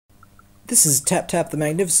This is Tap Tap the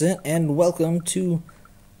Magnificent, and welcome to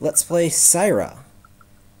Let's Play Saira.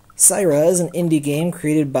 Saira is an indie game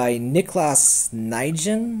created by Nifflas. I'm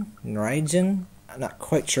not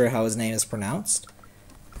quite sure how his name is pronounced,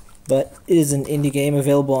 but it is an indie game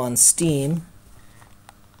available on Steam.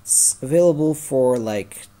 It's available for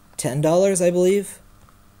like $10, I believe.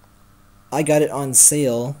 I got it on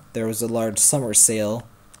sale. There was a large summer sale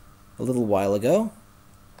a little while ago.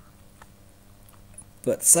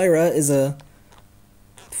 But Saira is a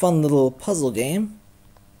fun little puzzle game,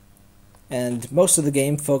 and most of the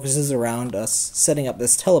game focuses around us setting up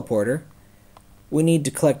this teleporter. We need to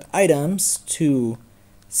collect items to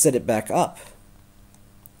set it back up.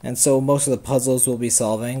 And so most of the puzzles we'll be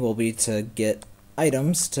solving will be to get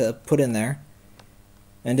items to put in there.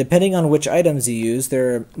 And depending on which items you use,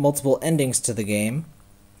 there are multiple endings to the game.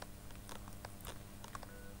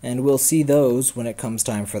 And we'll see those when it comes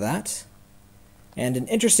time for that. And an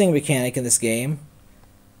interesting mechanic in this game,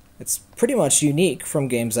 it's pretty much unique from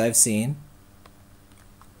games I've seen.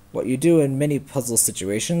 What you do in many puzzle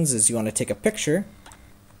situations is you want to take a picture,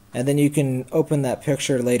 and then you can open that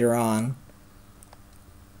picture later on,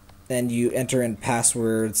 and you enter in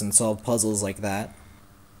passwords and solve puzzles like that.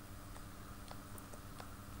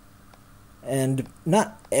 And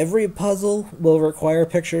not every puzzle will require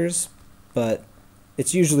pictures, but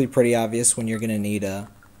it's usually pretty obvious when you're going to need a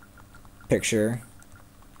picture.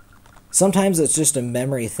 Sometimes it's just a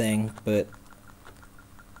memory thing, but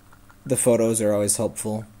the photos are always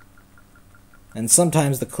helpful. And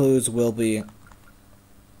sometimes the clues will be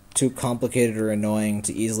too complicated or annoying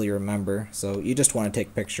to easily remember, so you just want to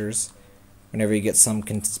take pictures whenever you get some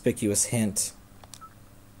conspicuous hint.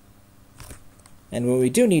 And when we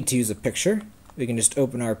do need to use a picture, we can just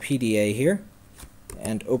open our PDA here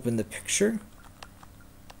and open the picture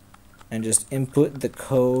and just input the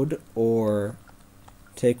code or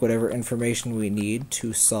take whatever information we need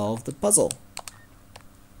to solve the puzzle.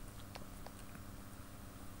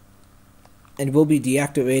 And we'll be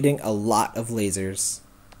deactivating a lot of lasers,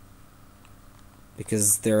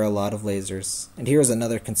 because there are a lot of lasers. And here's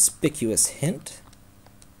another conspicuous hint.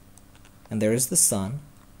 And there's the sun.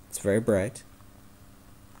 It's very bright.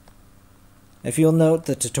 If you'll note,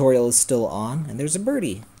 the tutorial is still on, and there's a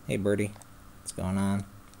birdie. Hey birdie, what's going on?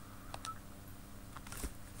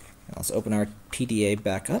 Let's open our PDA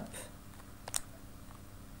back up.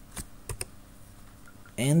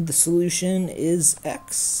 And the solution is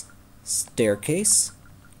X. Staircase.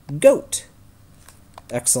 Goat.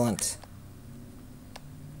 Excellent.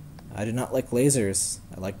 I do not like lasers.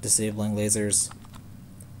 I like disabling lasers.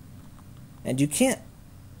 And you can't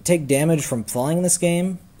take damage from falling in this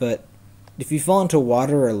game, but if you fall into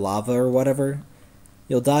water or lava or whatever,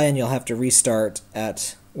 you'll die and you'll have to restart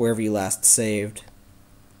at wherever you last saved.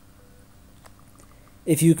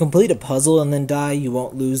 If you complete a puzzle and then die, you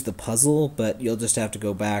won't lose the puzzle, but you'll just have to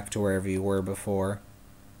go back to wherever you were before.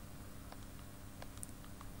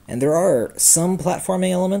 And there are some platforming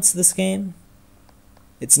elements to this game.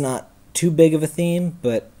 It's not too big of a theme,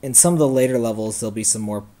 but in some of the later levels there'll be some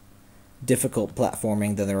more difficult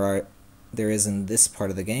platforming than there is in this part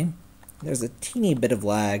of the game. There's a teeny bit of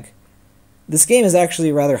lag. This game is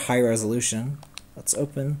actually rather high resolution. Let's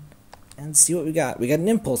open and see what we got. We got an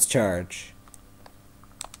impulse charge.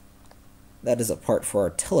 That is a part for our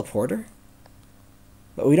teleporter.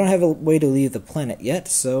 But we don't have a way to leave the planet yet,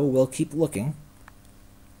 so we'll keep looking.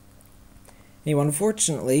 Anyway,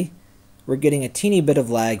 unfortunately, we're getting a teeny bit of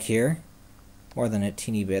lag here. More than a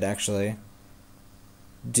teeny bit, actually.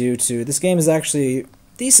 Due to, this game is actually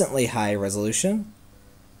decently high resolution.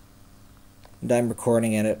 And I'm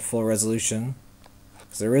recording it at full resolution,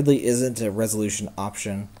 because there really isn't a resolution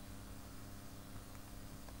option.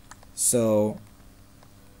 So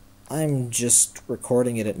I'm just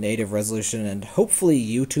recording it at native resolution, and hopefully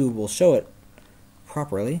YouTube will show it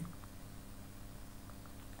properly.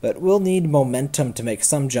 But we'll need momentum to make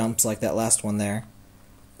some jumps like that last one there.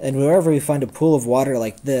 And wherever we find a pool of water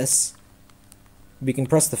like this, we can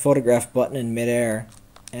press the photograph button in midair,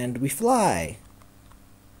 and we fly.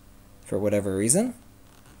 For whatever reason.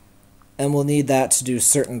 And we'll need that to do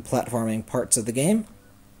certain platforming parts of the game.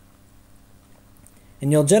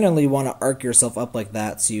 And you'll generally want to arc yourself up like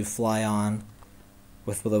that so you fly on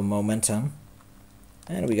with the momentum.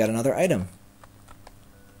 And we got another item.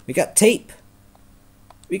 We got tape.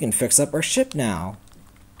 We can fix up our ship now,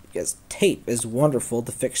 because tape is wonderful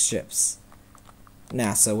to fix ships.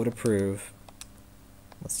 NASA would approve.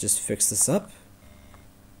 Let's just fix this up.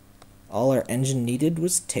 All our engine needed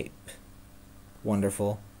was tape.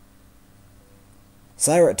 Wonderful.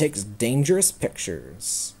 Saira takes dangerous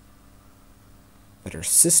pictures. But her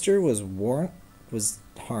sister was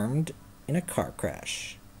harmed in a car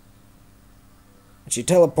crash. And she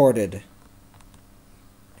teleported.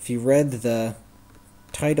 If you read the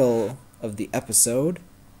title of the episode,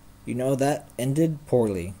 you know that ended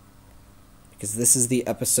poorly. Because this is the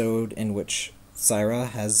episode in which Saira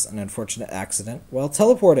has an unfortunate accident while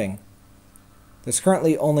teleporting. There's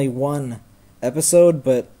currently only one episode,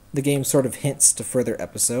 but the game sort of hints to further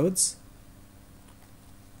episodes.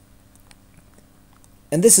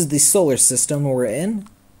 And this is the solar system we're in.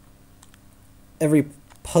 Every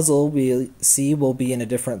puzzle we see will be in a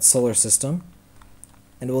different solar system.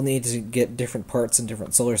 And we'll need to get different parts in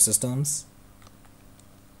different solar systems.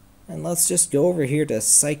 And let's just go over here to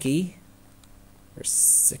Psyche, or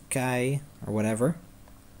Psyche, or whatever.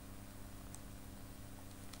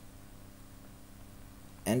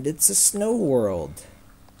 And it's a snow world.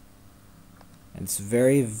 And it's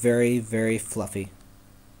very, very, very fluffy.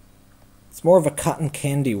 It's more of a cotton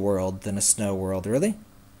candy world than a snow world, really.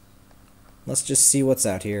 Let's just see what's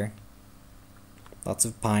out here. Lots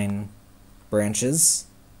of pine branches.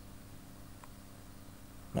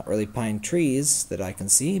 Not really pine trees that I can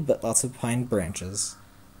see, but lots of pine branches.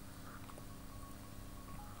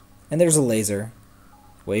 And there's a laser.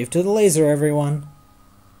 Wave to the laser, everyone.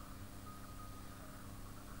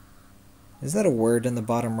 Is that a word in the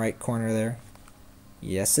bottom right corner there?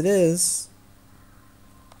 Yes, it is.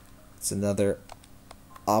 It's another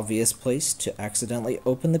obvious place to accidentally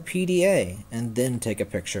open the PDA and then take a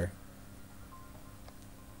picture.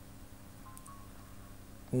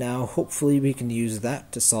 Now, hopefully we can use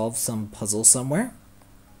that to solve some puzzle somewhere.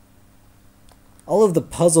 All of the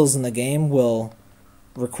puzzles in the game will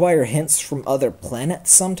require hints from other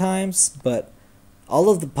planets sometimes, but all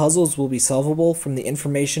of the puzzles will be solvable from the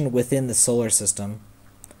information within the solar system.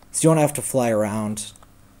 So you don't have to fly around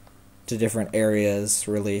to different areas,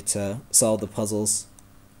 really, to solve the puzzles.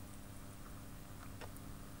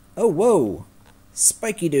 Oh, whoa!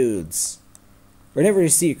 Spiky dudes! Whenever you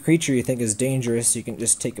see a creature you think is dangerous, you can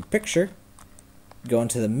just take a picture, go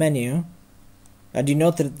into the menu, and you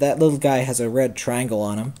note that that little guy has a red triangle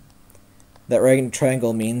on him. That red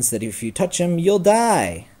triangle means that if you touch him, you'll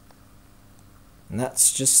die! And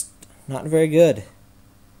that's just not very good.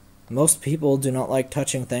 Most people do not like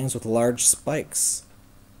touching things with large spikes.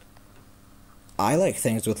 I like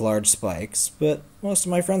things with large spikes, but most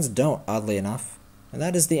of my friends don't, oddly enough. And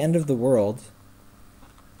that is the end of the world.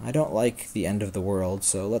 I don't like the end of the world,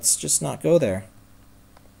 so let's just not go there.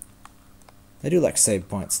 I do like save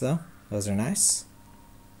points, though. Those are nice.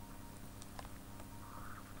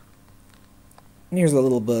 And here's a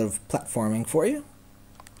little bit of platforming for you.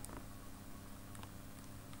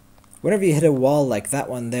 Whenever you hit a wall like that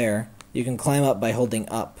one there, you can climb up by holding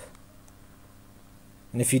up.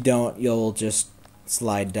 And if you don't, you'll just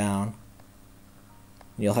slide down.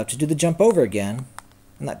 You'll have to do the jump over again,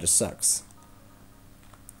 and that just sucks.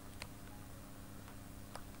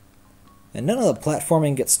 And none of the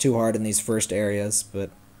platforming gets too hard in these first areas, but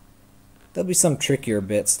there'll be some trickier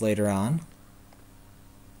bits later on.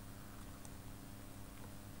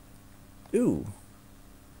 Ooh.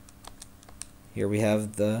 Here we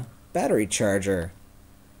have the battery charger.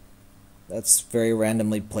 That's very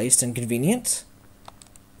randomly placed and convenient.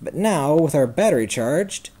 But now, with our battery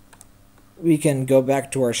charged, we can go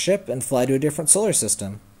back to our ship and fly to a different solar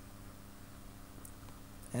system.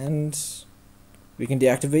 And we can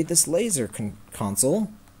deactivate this laser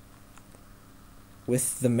console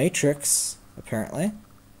with the matrix, apparently.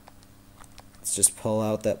 Let's just pull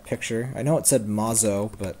out that picture. I know it said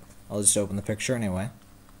Mazo, but I'll just open the picture anyway.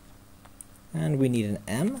 And we need an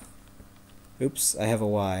M. Oops, I have a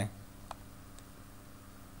Y.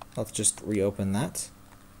 Let's just reopen that.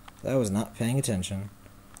 I was not paying attention.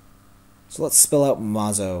 So let's spell out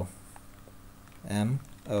Mazo.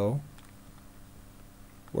 M-O.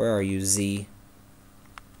 Where are you, Z?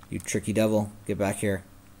 You tricky devil. Get back here.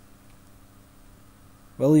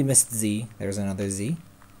 Well, we missed Z. There's another Z.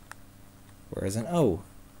 Where is an O?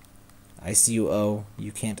 I see you, O.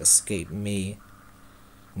 You can't escape me.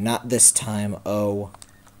 Not this time, O.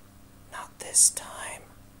 Not this time.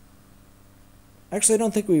 Actually, I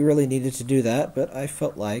don't think we really needed to do that, but I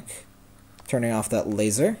felt like turning off that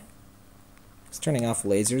laser. Because turning off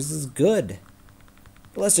lasers is good.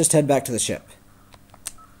 But let's just head back to the ship.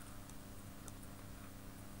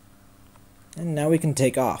 And now we can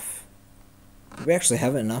take off. We actually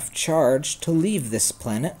have enough charge to leave this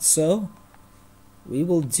planet, so we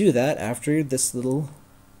will do that after this little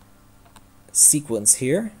sequence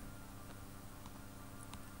here.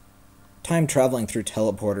 Time traveling through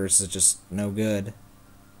teleporters is just no good.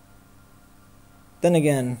 Then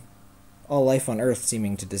again, all life on Earth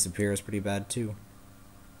seeming to disappear is pretty bad too.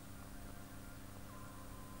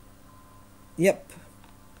 Yep.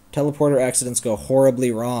 Teleporter accidents go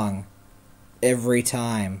horribly wrong. Every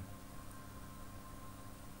time.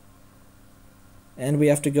 And we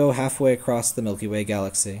have to go halfway across the Milky Way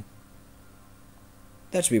galaxy.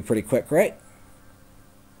 That should be pretty quick, right?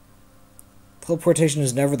 Teleportation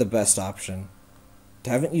is never the best option.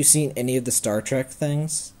 Haven't you seen any of the Star Trek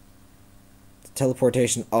things? The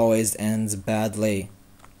teleportation always ends badly.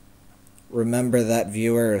 Remember that,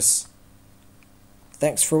 viewers.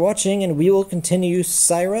 Thanks for watching, and we will continue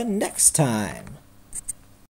Saira next time.